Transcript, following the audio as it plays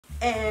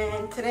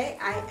And today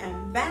I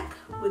am back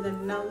with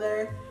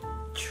another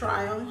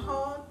try on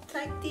haul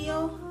type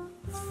deal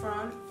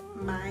from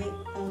my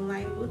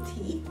online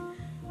boutique.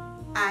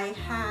 I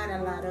had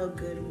a lot of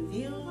good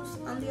reviews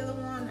on the other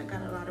one. I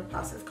got a lot of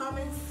positive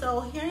comments. So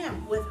here I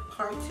am with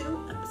part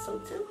 2,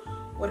 episode 2,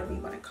 whatever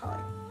you want to call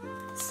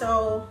it.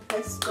 So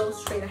let's go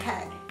straight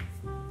ahead.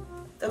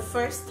 The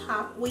first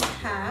top we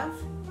have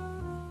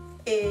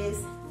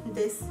is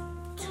this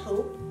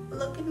taupe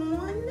looking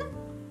one.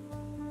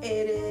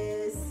 It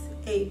is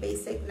a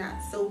basic, not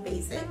so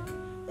basic.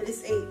 It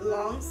is a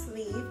long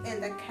sleeve,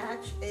 and the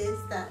catch is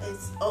that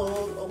it's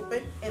all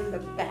open in the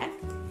back,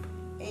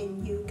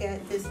 and you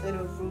get this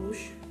little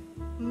ruche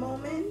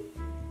moment,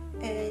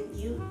 and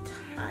you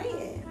tie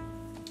it.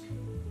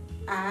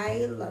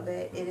 I love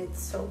it, and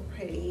it's so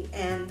pretty,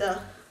 and the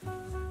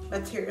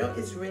material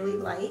is really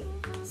light,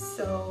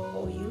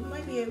 so you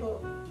might be able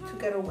to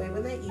get away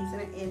with it using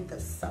it in the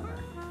summer.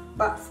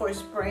 But for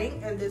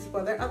spring and this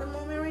weather at the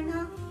moment right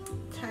now,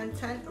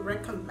 10/10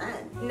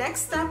 recommend.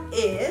 Next up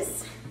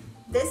is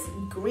this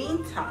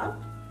green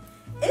top.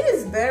 It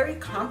is very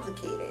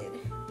complicated,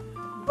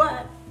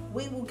 but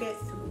we will get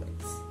through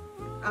it.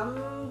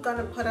 I'm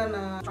gonna put on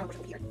a strong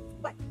version here,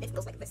 but it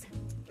goes like this.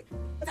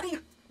 What's happening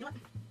here? You know what?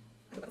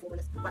 I'm gonna forward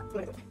this, but I'm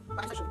gonna go.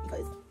 But I'm not sure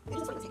because it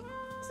just looks like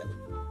so.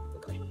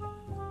 We'll go there.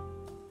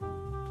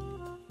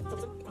 So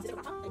this one, it consists of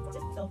a top and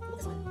crosses. So we'll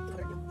this one to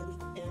cover the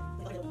week, and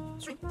we got a little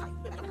string tie.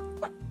 But I don't know.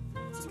 But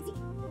as you can see,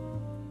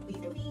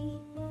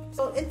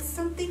 so it's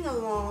something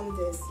along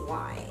these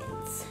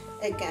lines.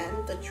 Again,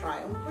 the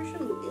try-on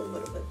portion will be a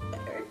little bit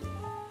better,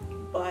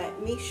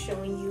 but me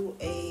showing you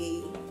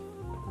a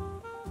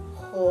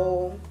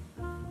whole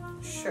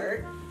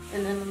shirt,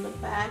 and then on the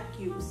back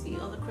you will see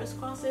all the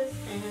crisscrosses,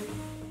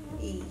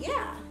 and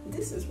yeah,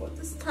 this is what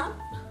this top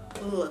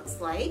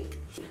looks like.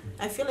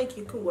 I feel like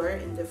you could wear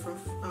it in different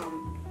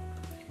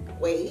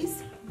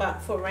ways,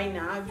 but for right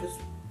now I've just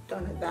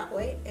done it that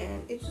way,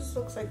 and it just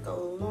looks like a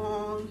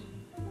long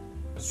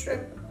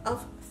strip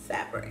of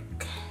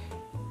fabric.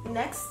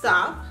 Next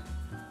up,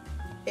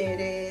 it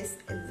is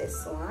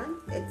this one.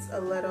 It's a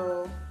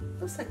little,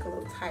 looks like a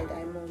little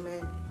tie-dye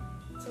moment.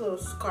 It's a little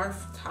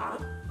scarf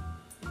top,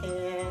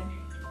 and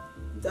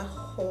the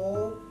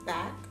whole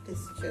back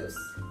is just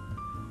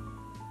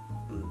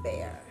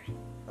bare,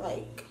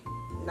 like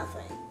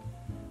nothing.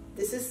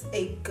 This is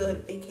a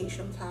good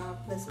vacation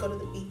top. Let's go to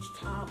the beach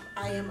top.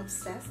 I am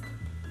obsessed.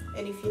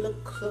 And if you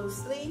look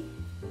closely,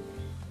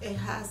 it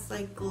has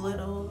like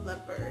little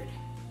leopard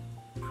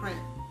print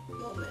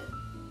moment.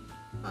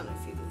 I don't know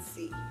if you can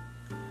see,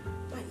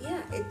 but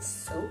yeah, it's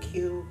so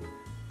cute.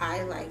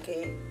 I like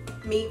it.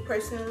 Me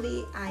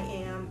personally, I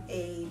am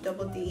a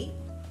double D,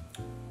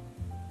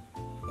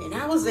 and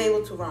I was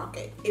able to rock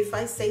it. If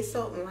I say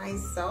so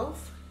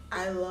myself,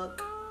 I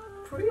look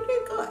pretty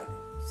good.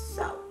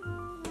 So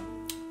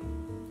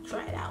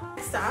try it out.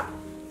 Next up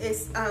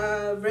is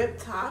a rib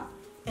top,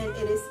 and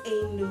it is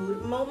a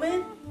nude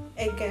moment.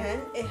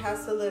 Again, it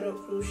has a little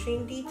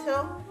ruching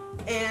detail,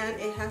 and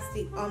it has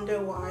the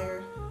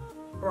underwire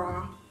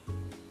bra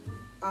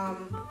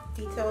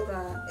detail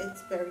that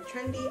it's very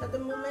trendy at the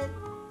moment,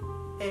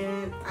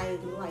 and I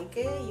like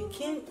it. You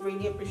can't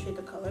really appreciate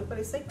the color, but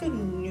it's like a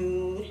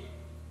nude,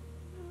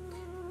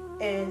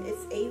 and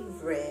it's a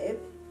rib.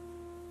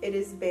 It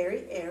is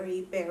very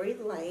airy, very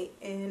light,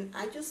 and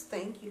I just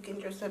think you can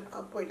dress it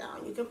up or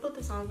down. You can put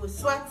this on with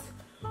sweats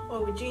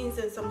or with jeans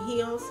and some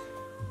heels,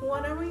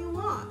 whatever you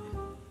want,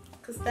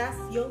 because that's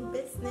your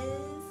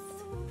business.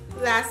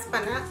 Last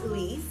but not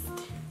least,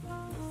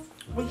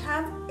 we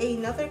have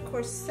another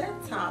corset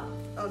top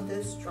on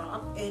this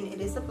drop, and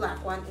it is a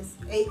black one. It's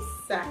a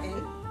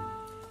satin.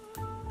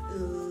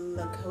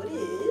 Look how it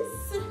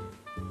is.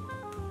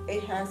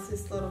 It has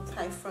this little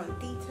tight front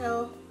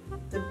detail.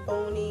 The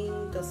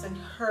boning doesn't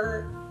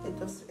hurt.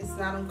 It's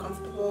not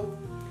uncomfortable.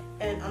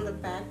 And on the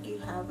back you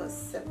have a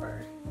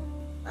zipper.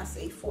 That's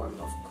a form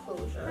of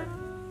closure.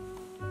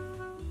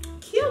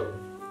 Cute.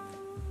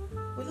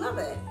 We love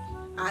it.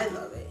 I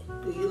love it.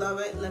 Do you love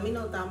it? Let me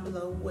know down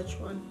below which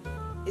one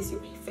is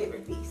your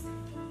favorite piece,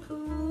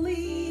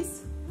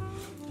 please.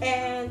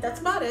 And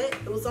that's about it.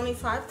 It was only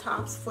 5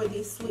 tops for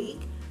this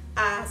week.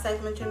 As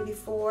I've mentioned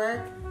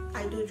before,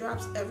 I do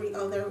drops every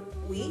other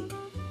week,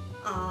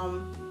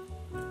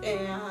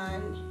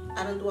 and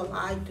I don't do a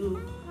lot. I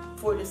do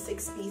 4 to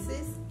 6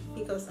 pieces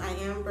because I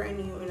am brand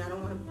new and I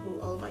don't want to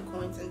put all my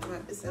coins into my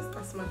business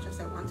as much as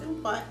I want to,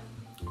 but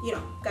you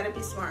know, gotta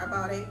be smart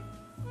about it.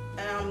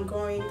 And I'm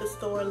going to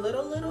store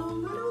little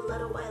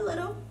by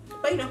little,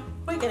 but you know,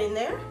 we're getting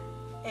there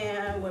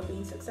and we're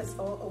being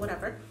successful or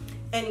whatever.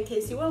 And in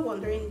case you were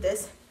wondering,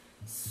 this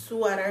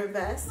sweater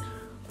vest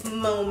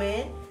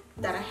moment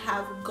that I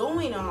have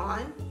going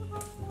on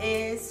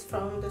is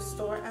from the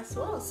store as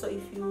well. So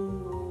if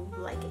you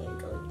like it,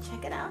 go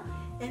check it out.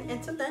 And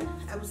until then,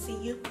 I will see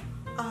you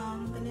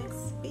on the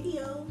next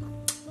video.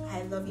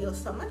 I love you all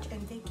so much,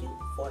 and thank you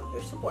for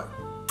your support.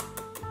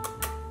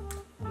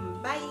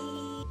 Bye.